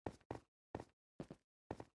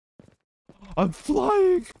I'm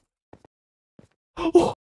flying.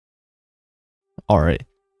 Oh. Alright,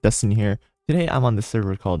 Dustin here. Today I'm on the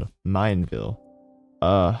server called Mineville.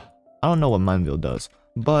 I don't know what Mineville does,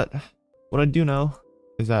 but what I do know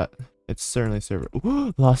is that it's certainly a server.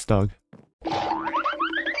 Ooh, lost dog.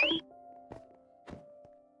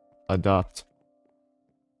 Adopt.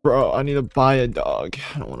 Bro, I need to buy a dog.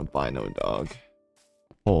 I don't want to buy no dog.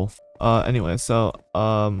 Hole. Anyway, so,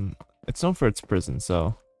 it's known for its prison,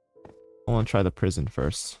 so I want to try the prison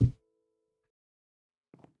first.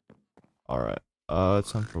 Alright.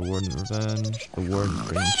 It's time for Warden Revenge. The Warden's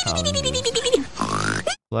bringing challenges.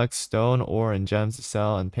 Collect stone, ore, and gems to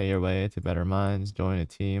sell and pay your way to better mines. Join a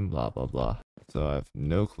team, blah blah blah. So I have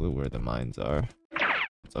no clue where the mines are.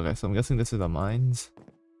 Okay, so I'm guessing this is the mines.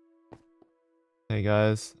 Hey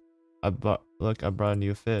guys, look, I brought a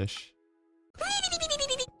new fish.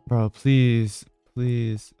 Bro, please,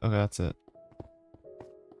 please. Okay, that's it.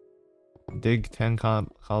 Dig 10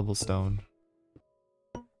 cobblestone.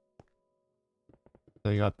 So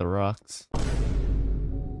you got the rocks.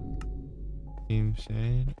 Team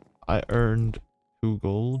Shade. I earned 2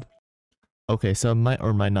 gold. Okay, so it might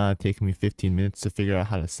or might not take me 15 minutes to figure out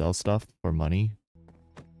how to sell stuff for money.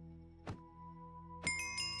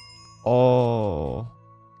 Oh,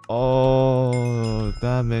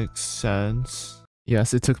 that makes sense.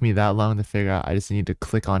 Yes, it took me that long to figure out. I just need to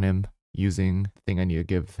click on him using the thing I need to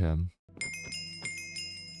give him.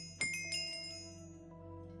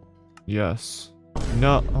 Yes.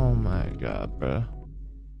 No. Oh my god, bro.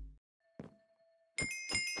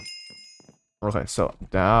 Okay, so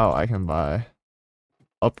now I can buy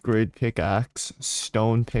upgrade pickaxe,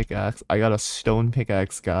 stone pickaxe. I got a stone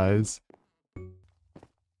pickaxe, guys.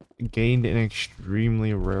 Gained an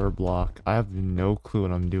extremely rare block. I have no clue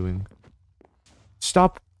what I'm doing.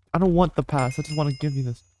 Stop. I don't want the pass. I just want to give you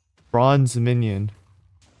this. Bronze minion.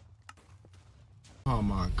 Oh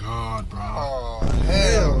my god, bro. Oh,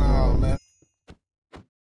 hell no, man.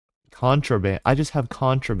 Contraband. I just have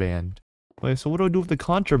contraband. Wait, so what do I do with the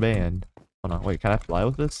contraband? Hold on. Wait, can I fly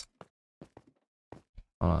with this?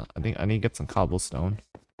 Hold on. I think I need to get some cobblestone.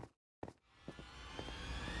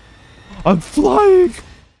 I'm flying!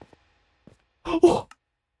 Oh!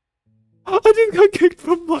 I just got kicked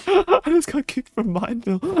from Mineville. I just got kicked from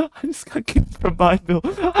Mineville. I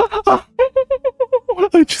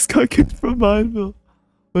just got kicked from Mineville.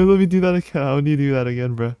 Wait, let me do that again. I need to do that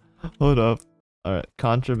again, bro. Hold up. Alright,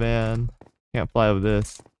 contraband. Can't fly with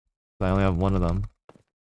this. I only have one of them.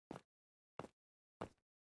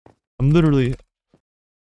 I'm literally...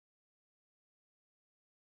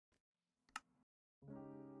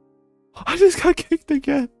 I just got kicked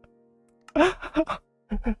again.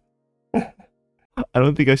 I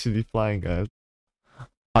don't think I should be flying, guys.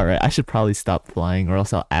 Alright, I should probably stop flying or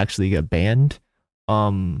else I'll actually get banned.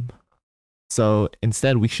 So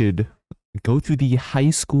instead we should go to the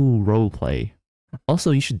high school roleplay.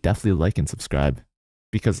 Also, you should definitely like and subscribe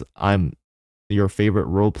because I'm your favorite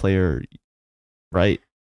role player, right?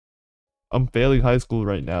 I'm failing high school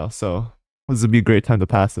right now, so this would be a great time to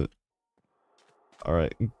pass it.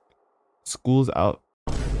 Alright, school's out.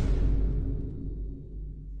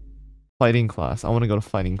 Fighting class. I want to go to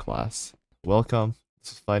fighting class. Welcome.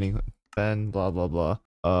 This is fighting Ben, blah blah blah.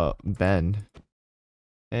 Ben.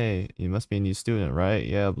 Hey, you must be a new student, right?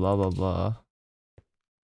 Yeah, blah blah blah.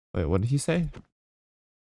 Wait, what did he say?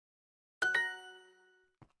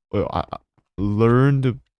 Wait, I learned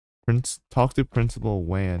to talk to Principal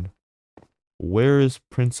Wan. Where is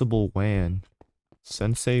Principal Wan?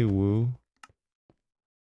 Sensei Wu?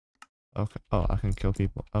 Okay. Oh, I can kill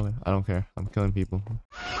people. Okay, I don't care. I'm killing people.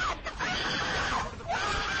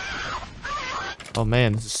 Oh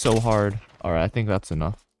man, this is so hard. Alright, I think that's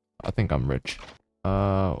enough. I think I'm rich.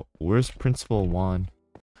 Where's Principal Wan?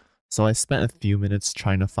 So I spent a few minutes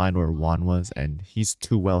trying to find where Wan was, and he's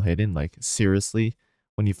too well hidden. Like, seriously,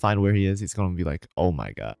 when you find where he is, he's gonna be like, oh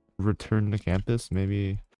my god. Return to campus?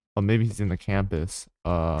 Maybe... Oh, maybe he's in the campus.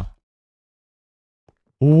 What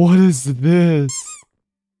is this?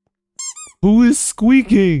 Who is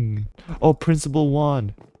squeaking? Oh, Principal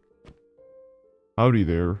Wan. Howdy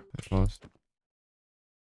there.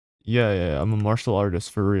 Yeah, I'm a martial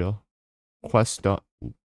artist for real. Quest done.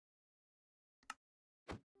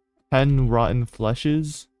 10 rotten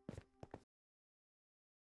fleshes?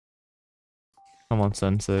 Come on,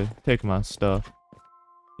 Sensei. Take my stuff.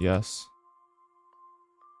 Yes.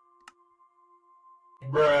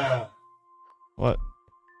 Bruh. What?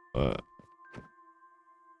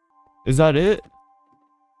 Is that it?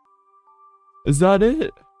 Is that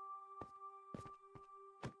it?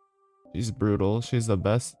 She's brutal. She's the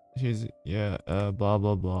best. She's, yeah, blah,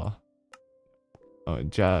 blah, blah. Oh,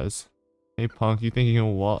 Jazz. Hey punk, you think you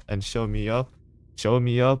can walk and show me up? Show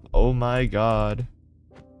me up? Oh my god.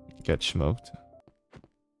 Get smoked.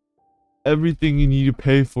 Everything you need to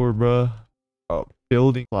pay for, bruh. Oh,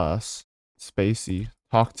 building class. Spacey.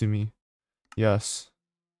 Talk to me. Yes.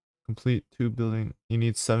 Complete 2 building. You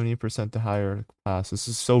need 70% to hire class. This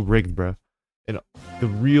is so rigged, bruh. In the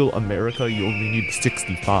real America, you only need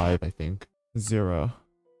 65, I think. 0.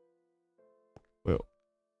 Wait.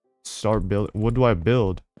 Start building. What do I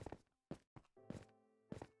build?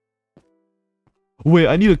 Wait,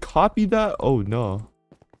 I need to copy that? Oh, no.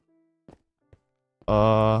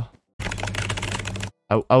 I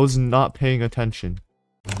was not paying attention.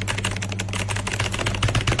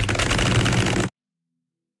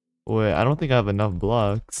 Wait, I don't think I have enough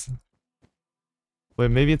blocks.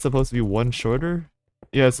 Wait, maybe it's supposed to be one shorter?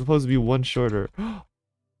 Yeah, it's supposed to be one shorter.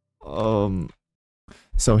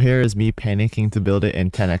 So here is me panicking to build it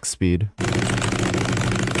in 10x speed.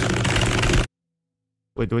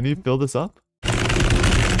 Wait, do I need to fill this up?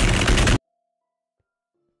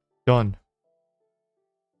 Done.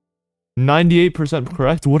 98%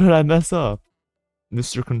 correct? What did I mess up?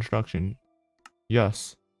 Mr. Construction.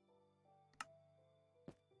 Yes.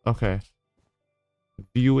 Okay.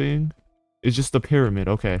 Viewing is just a pyramid.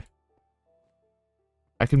 Okay.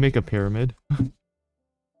 I can make a pyramid.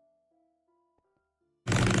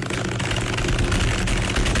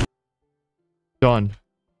 Done.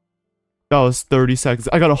 That was 30 seconds.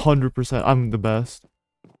 I got 100%. I'm the best.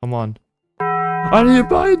 Come on. I need to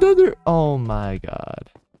buy another. Oh my god.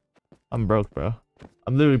 I'm broke, bro.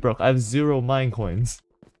 I'm literally broke. I have 0 mine coins.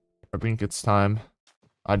 I think it's time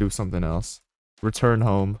I do something else. Return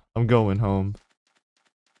home. I'm going home.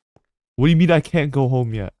 What do you mean I can't go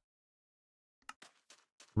home yet?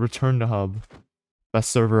 Return to hub. Best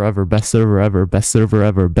server ever. Best server ever. Best server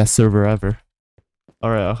ever. Best server ever.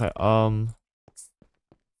 Alright, okay.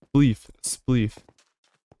 Spleef.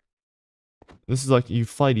 This is like you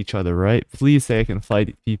fight each other, right? Please say I can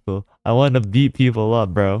fight people. I want to beat people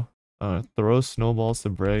up, bro. Throw snowballs to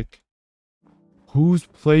break. Who's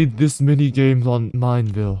played this many games on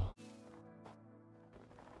Mineville?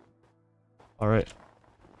 Alright.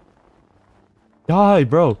 Die,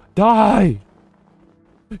 bro! Die!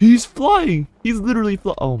 He's flying! He's literally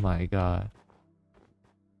oh my god.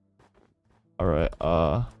 Alright,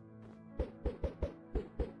 Come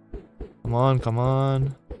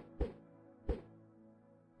on.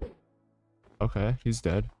 Okay, he's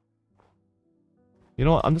dead. You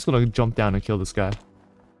know what? I'm just gonna jump down and kill this guy.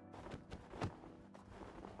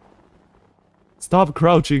 Stop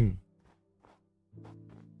crouching!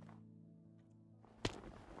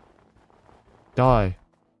 Die.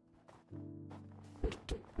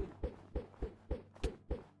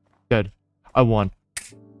 Dead. I won.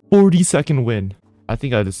 40-second win. I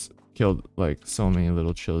think I just killed like so many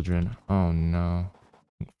little children. Oh no.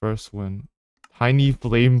 First win. Tiny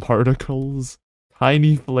flame particles.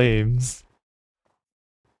 Tiny flames.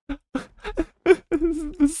 This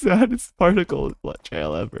is the saddest particle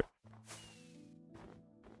trail ever.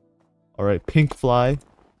 Alright, pink fly.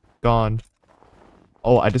 Gone.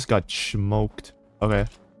 Oh, I just got smoked. Okay.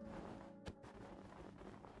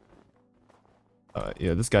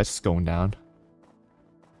 Yeah, this guy's just going down.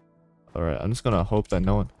 Alright, I'm just gonna hope that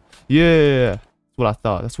no one... Yeah! That's what I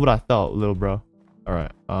thought. That's what I thought, little bro.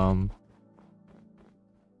 Alright,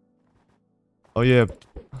 oh yeah.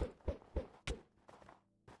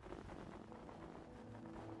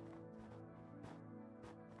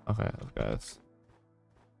 Okay, those guys.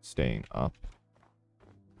 Staying up.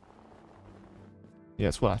 Yeah,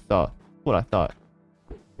 that's what I thought. What I thought.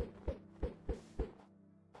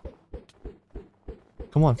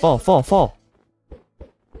 Come on, fall.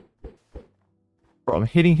 Bro, I'm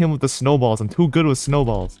hitting him with the snowballs. I'm too good with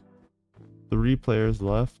snowballs. 3 players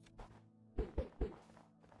left.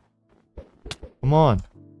 Come on.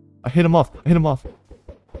 I hit him off.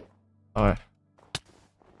 Alright.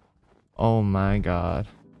 Oh my god.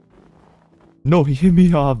 No, he hit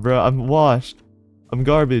me off, bro. I'm washed. I'm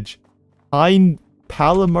garbage.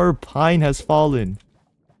 Palomar pine has fallen.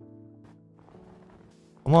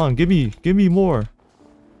 Come on, give me more.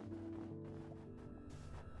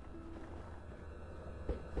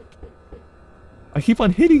 I keep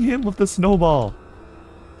on hitting him with the snowball.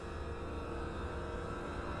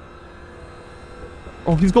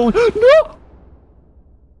 Oh, he's going. No!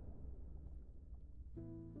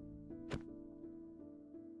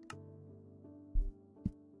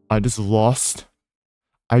 I just lost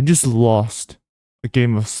a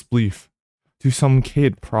game of Spleef to some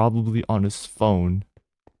kid probably on his phone.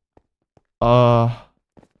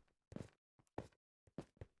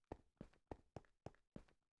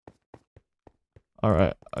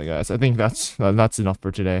 Alright, Alright, guys. I think that's enough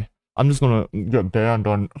for today. I'm just gonna get banned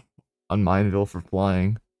on Mineville for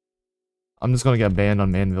flying. I'm just gonna get banned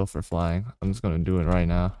on Mineville for flying. I'm just gonna do it right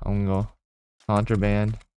now. I'm gonna go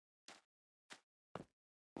contraband.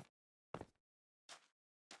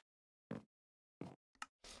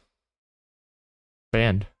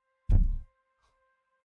 Banned.